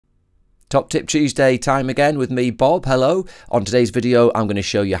Top Tip Tuesday time again with me, Bob. Hello. On today's video, I'm going to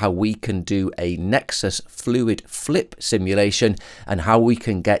show you how we can do a NeXus fluid flip simulation and how we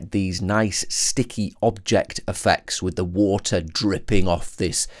can get these nice sticky object effects with the water dripping off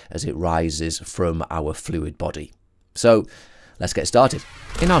this as it rises from our fluid body. So let's get started.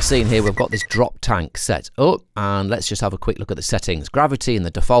 In our scene here, we've got this drop tank set up, and let's just have a quick look at the settings. Gravity in the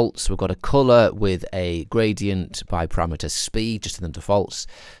defaults, we've got a color with a gradient by parameter speed, just in the defaults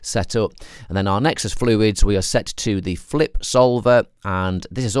set up. And then our nxFluids, we are set to the flip solver, and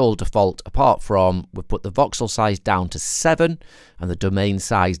this is all default apart from we've put the voxel size down to 7 and the domain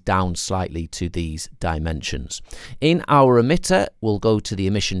size down slightly to these dimensions. In our emitter, we'll go to the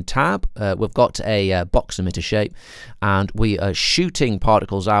emission tab. We've got a box emitter shape, and we are shooting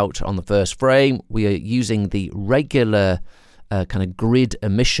particles out on the first frame. We are using the regular kind of grid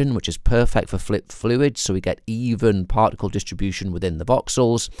emission, which is perfect for flip fluids, so we get even particle distribution within the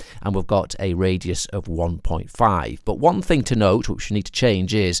voxels, and we've got a radius of 1.5. But one thing to note, which we need to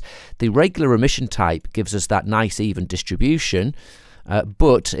change, is the regular emission type gives us that nice even distribution,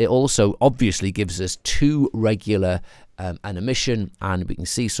 but it also obviously gives us two regular an emission, and we can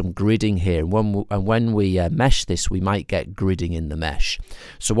see some gridding here, and when we mesh this, we might get gridding in the mesh.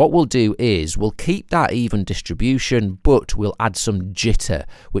 So what we'll do is we'll keep that even distribution, but we'll add some jitter,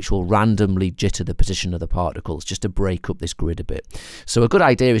 which will randomly jitter the position of the particles just to break up this grid a bit. So a good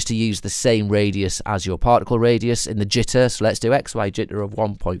idea is to use the same radius as your particle radius in the jitter. So let's do XY jitter of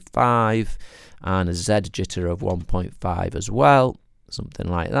 1.5 and a Z jitter of 1.5 as well. Something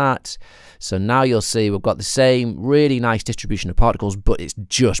like that. So now you'll see we've got the same really nice distribution of particles, but it's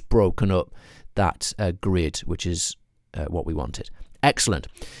just broken up that grid, which is what we wanted. Excellent.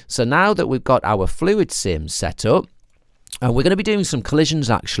 So now that we've got our fluid sim set up, we're going to be doing some collisions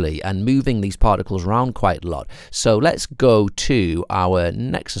actually and moving these particles around quite a lot. So let's go to our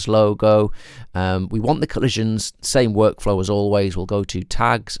NeXus logo. We want the collisions, same workflow as always. We'll go to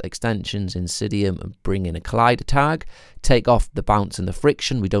tags, extensions, Insidium, and bring in a collider tag. Take off the bounce and the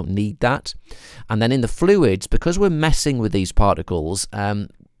friction, we don't need that. And then in the fluids, because we're messing with these particles,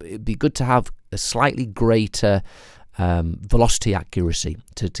 it'd be good to have a slightly greater velocity accuracy.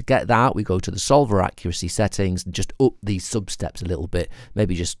 To get that, we go to the solver accuracy settings and just up these substeps a little bit,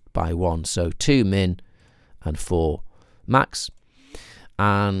 maybe just by 1. So 2 min and 4 max,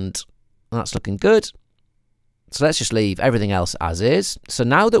 and that's looking good. So let's just leave everything else as is. So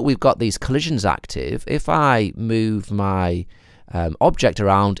now that we've got these collisions active, if I move my object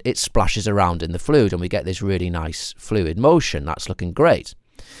around, it splashes around in the fluid and we get this really nice fluid motion. That's looking great.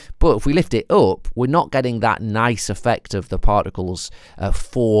 But if we lift it up, we're not getting that nice effect of the particles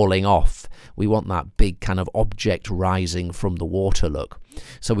falling off. We want that big kind of object rising from the water look.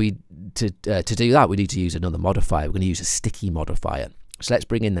 So to do that, we need to use another modifier. We're going to use a sticky modifier. So let's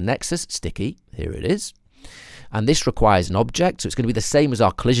bring in the nxSticky. Here it is. And this requires an object, so it's going to be the same as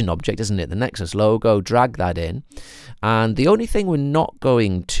our collision object, isn't it? The NeXus logo, drag that in. And the only thing we're not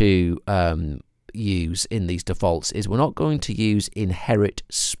going to use in these defaults is we're not going to use inherit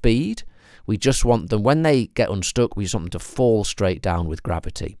speed. We just want them, when they get unstuck, we just want them to fall straight down with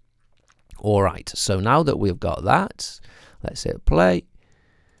gravity. All right, so now that we've got that, let's hit play.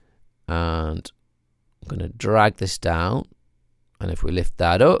 And I'm going to drag this down. And if we lift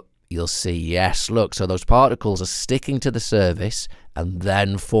that up, you'll see, yes, look, so those particles are sticking to the surface and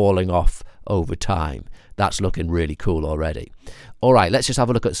then falling off over time. That's looking really cool already. All right, let's just have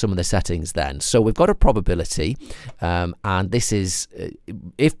a look at some of the settings then. So we've got a probability, and this is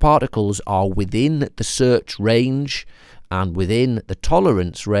if particles are within the search range and within the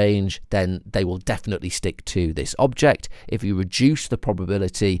tolerance range, then they will definitely stick to this object. If you reduce the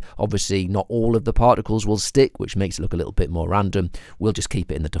probability, obviously not all of the particles will stick, which makes it look a little bit more random. We'll just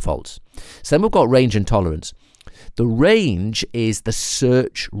keep it in the defaults. So then we've got range and tolerance. The range is the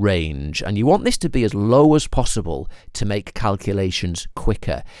search range, and you want this to be as low as possible to make calculations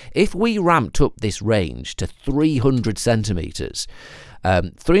quicker. If we ramped up this range to 300 centimeters,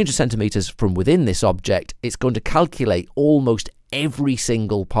 300 centimeters from within this object, it's going to calculate almost every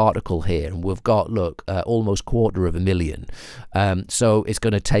single particle here, and we've got, look, almost 250,000. So it's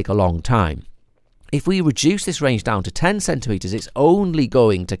going to take a long time. If we reduce this range down to 10 centimeters, it's only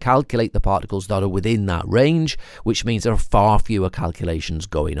going to calculate the particles that are within that range, which means there are far fewer calculations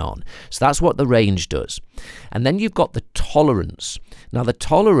going on. So that's what the range does. And then you've got the tolerance. Now the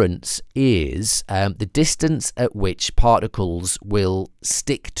tolerance is the distance at which particles will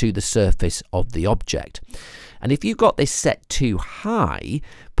stick to the surface of the object. And if you've got this set too high,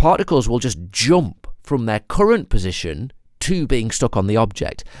 particles will just jump from their current position to being stuck on the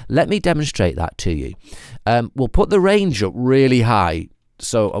object. Let me demonstrate that to you. We'll put the range up really high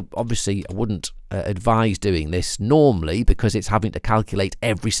So obviously I wouldn't advise doing this normally, because it's having to calculate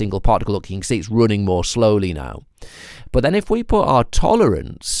every single particle. Look, you can see it's running more slowly now. But then if we put our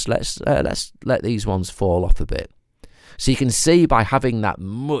tolerance, let's let these ones fall off a bit. So you can see by having that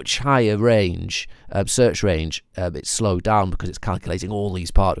much higher range, search range, it's slowed down because it's calculating all these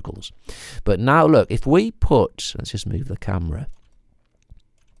particles. But now look, if we put, let's just move the camera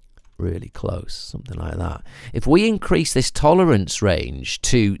really close, something like that. If we increase this tolerance range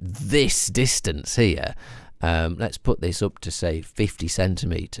to this distance here, let's put this up to say 50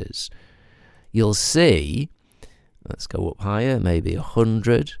 centimeters, you'll see, let's go up higher, maybe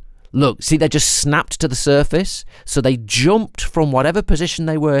 100. Look, see, they just snapped to the surface. So they jumped from whatever position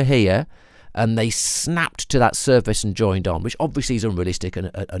they were here, and they snapped to that surface and joined on, which obviously is unrealistic and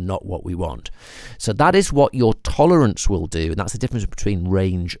not what we want. So that is what your tolerance will do, and that's the difference between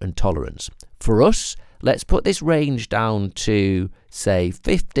range and tolerance. For us, let's put this range down to, say,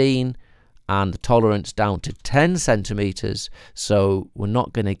 15, and the tolerance down to 10 centimeters, so we're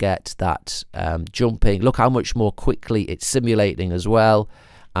not going to get that jumping. Look how much more quickly it's simulating as well.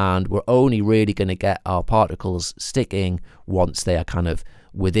 And we're only really going to get our particles sticking once they are kind of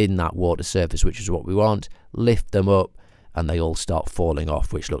within that water surface, which is what we want. Lift them up and they all start falling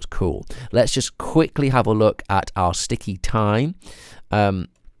off, which looks cool. Let's just quickly have a look at our sticky time.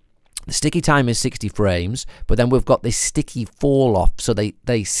 The sticky time is 60 frames, but then we've got this sticky fall off. So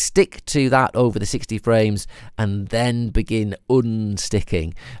they stick to that over the 60 frames and then begin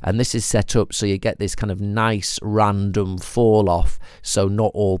unsticking. And this is set up so you get this kind of nice random fall off. So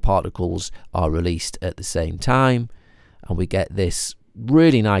not all particles are released at the same time. And we get this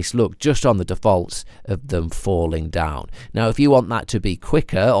really nice look just on the defaults of them falling down. Now, if you want that to be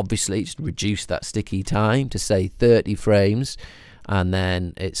quicker, obviously just reduce that sticky time to say 30 frames. And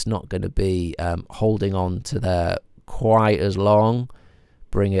then it's not going to be holding on to there quite as long.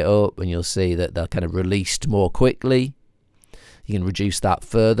 Bring it up and you'll see that they're kind of released more quickly. You can reduce that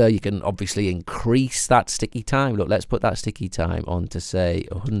further. You can obviously increase that sticky time. Look, let's put that sticky time on to say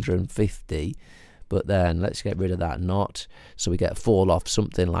 150. But then let's get rid of that knot. So we get a fall off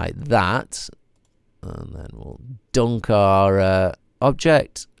something like that. And then we'll dunk our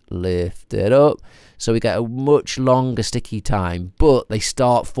object, lift it up. So we get a much longer sticky time, but they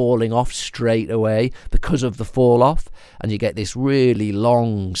start falling off straight away because of the fall off, and you get this really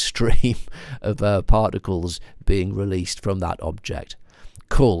long stream of particles being released from that object.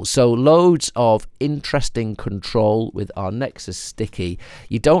 Cool. So loads of interesting control with our nxSticky.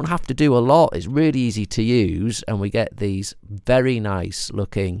 You don't have to do a lot. It's really easy to use, and we get these very nice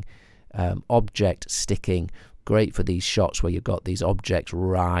looking object sticking. Great for these shots where you've got these objects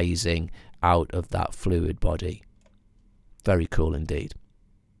rising out of that fluid body. Very cool indeed.